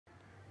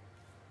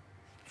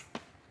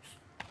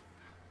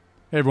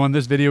Hey everyone,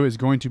 this video is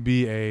going to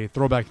be a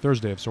Throwback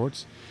Thursday of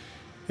sorts.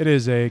 It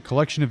is a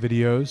collection of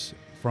videos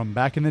from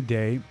back in the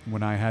day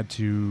when I had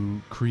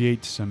to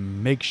create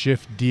some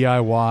makeshift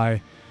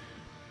DIY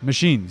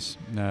machines,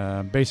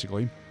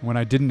 basically, when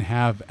I didn't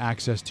have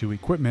access to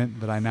equipment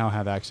that I now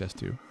have access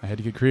to. I had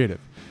to get creative.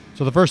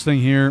 So the first thing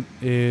here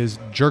is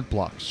jerk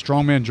blocks,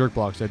 strongman jerk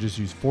blocks. I just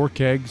use 4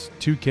 kegs,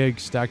 2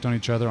 kegs stacked on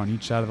each other on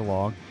each side of the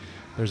log.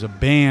 There's a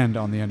band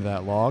on the end of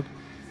that log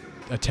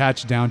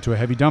attached down to a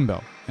heavy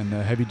dumbbell. And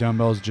the heavy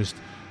dumbbells just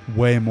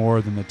weigh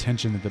more than the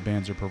tension that the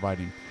bands are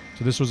providing.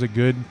 So this was a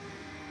good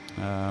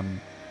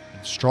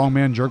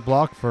strongman jerk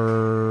block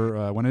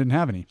for when I didn't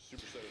have any.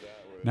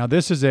 Now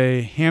this is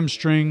a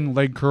hamstring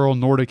leg curl,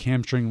 Nordic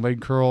hamstring leg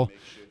curl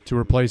to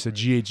replace a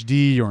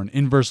GHD or an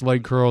inverse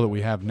leg curl that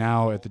we have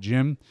now at the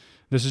gym.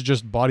 This is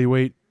just body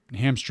weight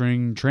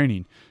hamstring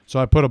training. So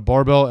I put a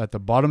barbell at the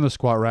bottom of the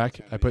squat rack.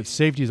 I put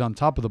safeties on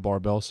top of the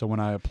barbell. So when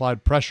I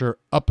applied pressure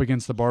up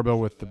against the barbell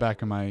with the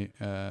back of my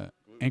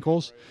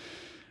ankles,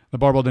 the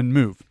barbell didn't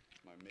move.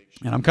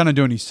 And I'm kind of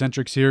doing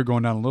eccentrics here,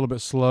 going down a little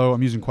bit slow.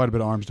 I'm using quite a bit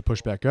of arms to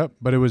push back up,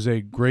 but it was a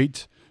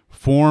great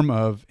form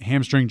of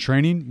hamstring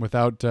training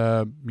without,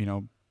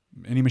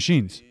 any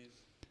machines.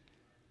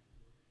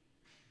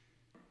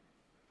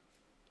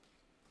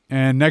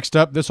 And next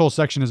up, this whole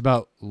section is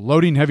about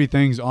loading heavy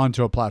things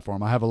onto a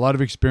platform. I have a lot of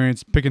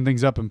experience picking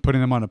things up and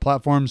putting them onto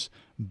platforms,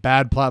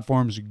 bad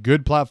platforms,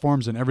 good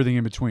platforms, and everything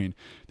in between.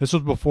 This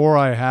was before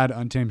I had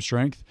Untamed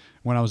Strength.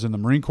 When I was in the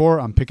Marine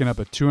Corps, I'm picking up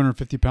a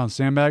 250-pound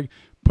sandbag,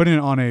 putting it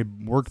on a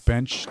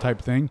workbench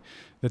type thing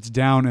that's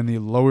down in the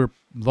lower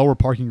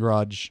parking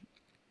garage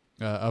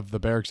of the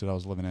barracks that I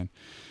was living in.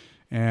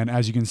 And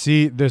as you can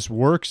see, this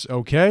works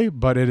okay,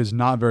 but it is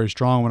not very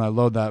strong. When I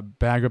load that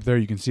bag up there,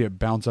 you can see it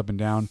bounce up and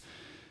down.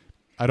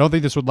 I don't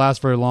think this would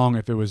last very long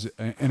if it was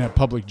in a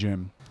public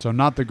gym, so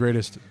not the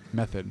greatest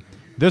method.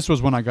 This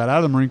was when I got out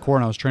of the Marine Corps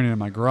and I was training in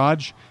my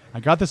garage.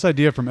 I got this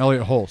idea from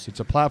Elliot Holst. It's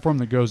a platform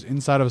that goes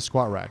inside of a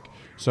squat rack.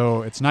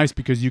 So it's nice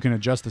because you can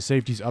adjust the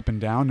safeties up and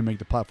down to make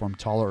the platform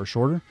taller or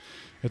shorter.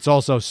 It's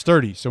also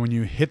sturdy, so when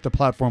you hit the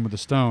platform with a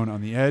stone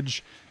on the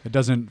edge, it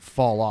doesn't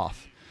fall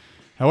off.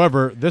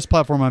 However, this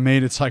platform I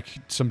made, it's like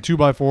some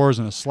 2x4s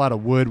and a slat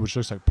of wood, which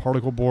looks like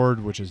particle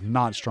board, which is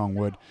not strong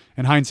wood.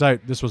 In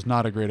hindsight, this was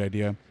not a great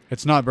idea.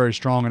 It's not very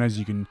strong, and as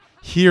you can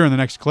hear in the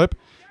next clip,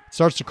 it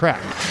starts to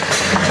crack.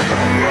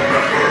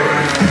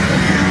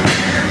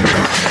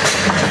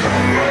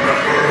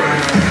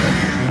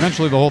 And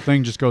eventually, the whole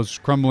thing just goes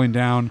crumbling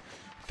down.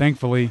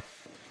 Thankfully,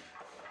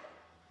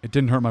 it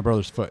didn't hurt my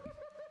brother's foot.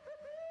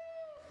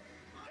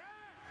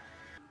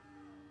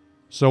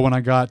 So when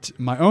I got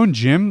my own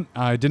gym,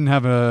 I didn't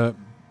have a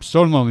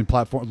stone loading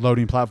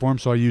platform,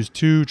 so I used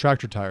 2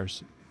 tractor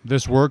tires.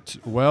 This worked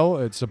well.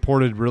 It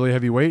supported really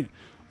heavy weight,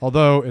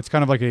 although it's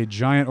kind of like a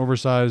giant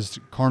oversized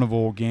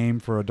carnival game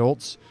for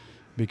adults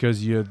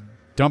because you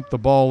dump the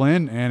ball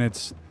in and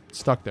it's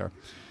stuck there.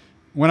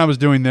 When I was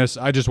doing this,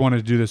 I just wanted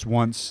to do this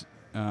once,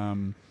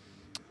 one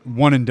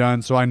and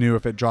done, so I knew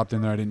if it dropped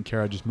in there, I didn't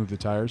care. I just moved the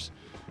tires.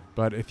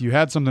 But if you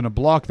had something to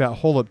block that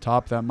hole up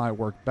top, that might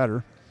work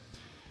better.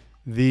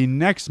 The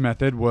next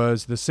method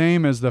was the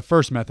same as the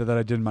first method that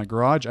I did in my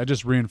garage. I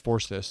just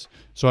reinforced this.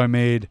 So I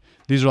made,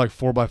 these are like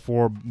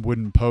 4x4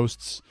 wooden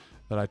posts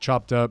that I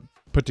chopped up,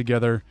 put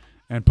together,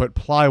 and put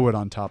plywood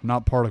on top,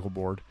 not particle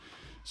board.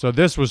 So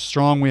this was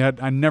strong.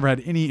 I never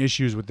had any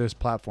issues with this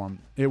platform.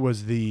 It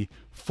was the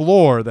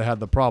floor that had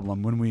the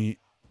problem. When we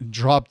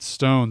dropped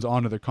stones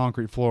onto the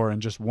concrete floor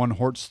and just one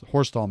horse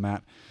stall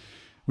mat,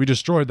 we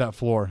destroyed that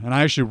floor. And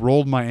I actually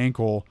rolled my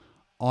ankle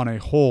on a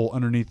hole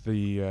underneath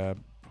the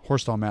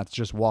horse stall mats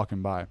just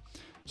walking by.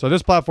 So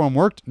this platform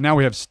worked. Now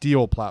we have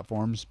steel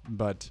platforms,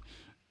 but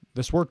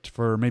this worked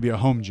for maybe a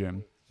home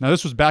gym. Now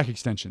this was back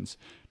extensions.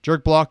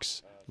 Jerk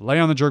blocks, lay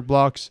on the jerk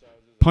blocks,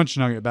 punch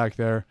nugget back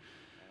there,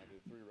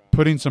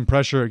 putting some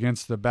pressure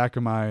against the back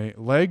of my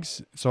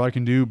legs so I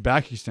can do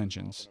back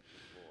extensions.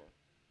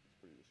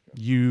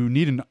 You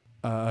need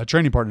a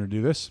training partner to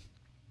do this.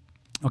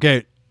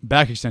 Okay,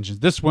 back extensions.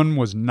 This one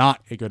was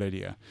not a good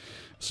idea.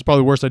 This is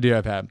probably the worst idea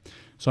I've had.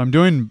 So I'm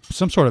doing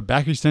some sort of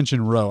back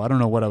extension row. I don't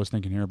know what I was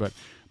thinking here, but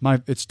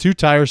it's 2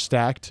 tires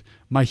stacked.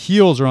 My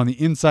heels are on the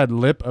inside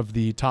lip of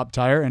the top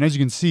tire, and as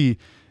you can see,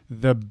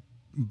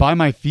 by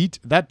my feet,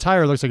 that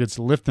tire looks like it's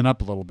lifting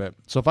up a little bit.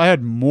 So if I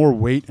had more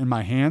weight in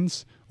my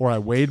hands or I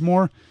weighed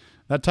more,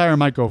 that tire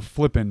might go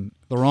flipping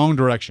the wrong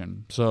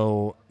direction.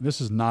 So this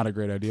is not a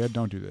great idea.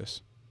 Don't do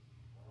this.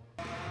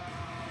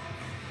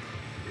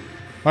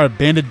 All right,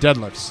 banded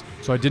deadlifts.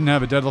 So I didn't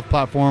have a deadlift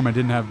platform. I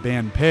didn't have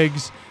band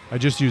pegs. I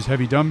just used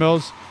heavy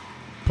dumbbells,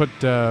 put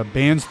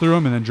bands through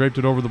them, and then draped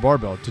it over the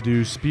barbell to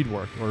do speed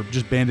work or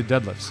just banded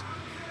deadlifts.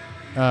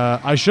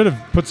 I should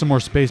have put some more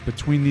space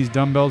between these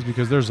dumbbells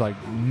because there's like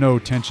no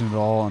tension at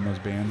all on those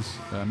bands,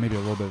 maybe a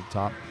little bit at the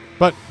top.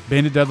 But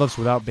banded deadlifts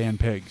without band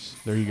pegs.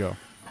 There you go.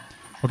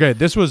 Okay,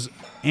 this was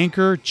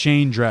anchor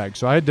chain drag.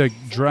 So I had to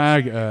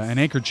drag an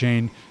anchor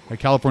chain at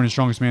California's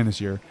Strongest Man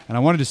this year, and I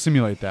wanted to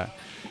simulate that.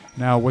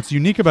 Now, what's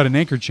unique about an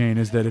anchor chain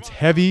is that it's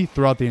heavy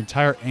throughout the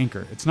entire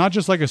anchor. It's not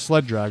just like a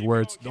sled drag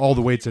where it's all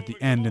the weight's at the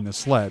end in the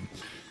sled.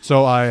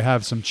 So I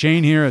have some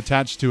chain here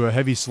attached to a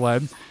heavy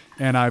sled,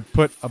 and I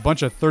put a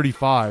bunch of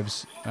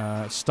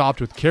 35s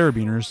stopped with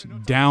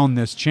carabiners down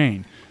this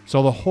chain.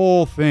 So the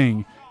whole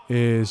thing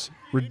is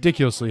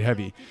ridiculously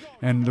heavy.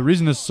 And the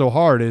reason this is so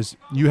hard is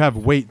you have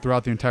weight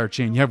throughout the entire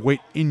chain. You have weight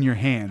in your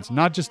hands,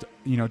 not just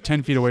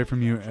 10 feet away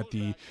from you at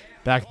the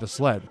back of the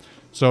sled.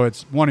 So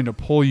it's wanting to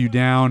pull you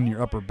down.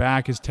 Your upper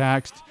back is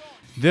taxed.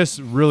 This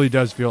really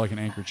does feel like an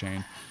anchor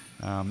chain.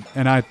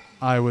 And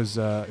I was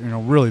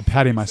really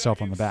patting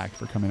myself on the back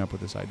for coming up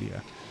with this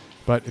idea.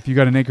 But if you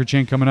got an anchor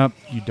chain coming up,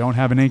 you don't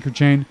have an anchor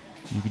chain,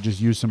 you could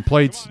just use some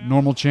plates,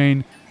 normal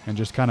chain, and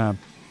just kind of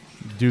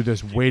do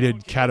this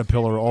weighted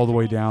caterpillar all the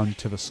way down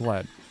to the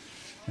sled.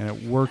 And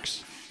it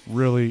works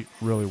really,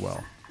 really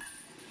well.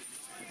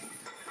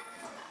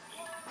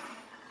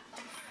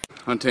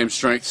 Untamed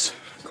strengths,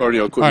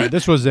 cardio equipment. All right,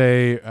 this was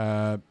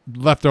a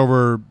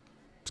leftover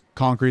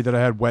concrete that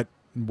I had, wet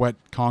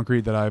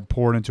concrete that I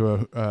poured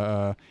into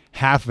a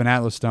half of an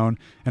Atlas stone,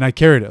 and I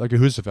carried it like a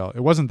husafell.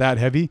 It wasn't that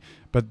heavy,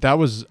 but I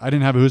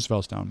didn't have a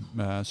husafell stone,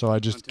 so I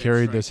just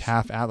carried this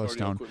half Atlas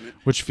stone,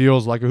 which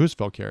feels like a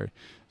husafell carry.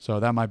 So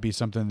that might be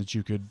something that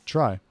you could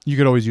try. You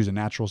could always use a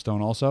natural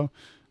stone also,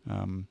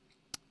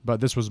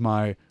 but this was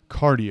my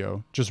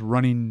cardio, just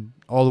running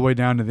all the way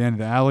down to the end of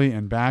the alley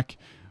and back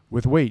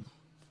with weight.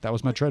 That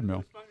was my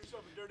treadmill.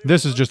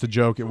 This is just a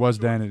joke. It was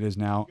then, it is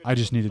now. I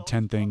just needed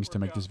 10 things to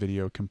make this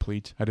video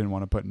complete. I didn't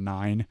want to put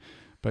 9.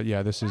 But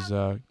yeah, this is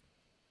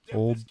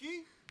old,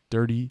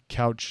 dirty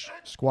couch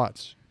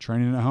squats,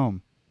 training at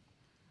home.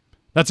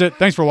 That's it.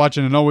 Thanks for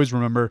watching, and always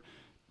remember,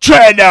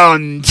 tread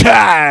on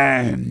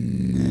time!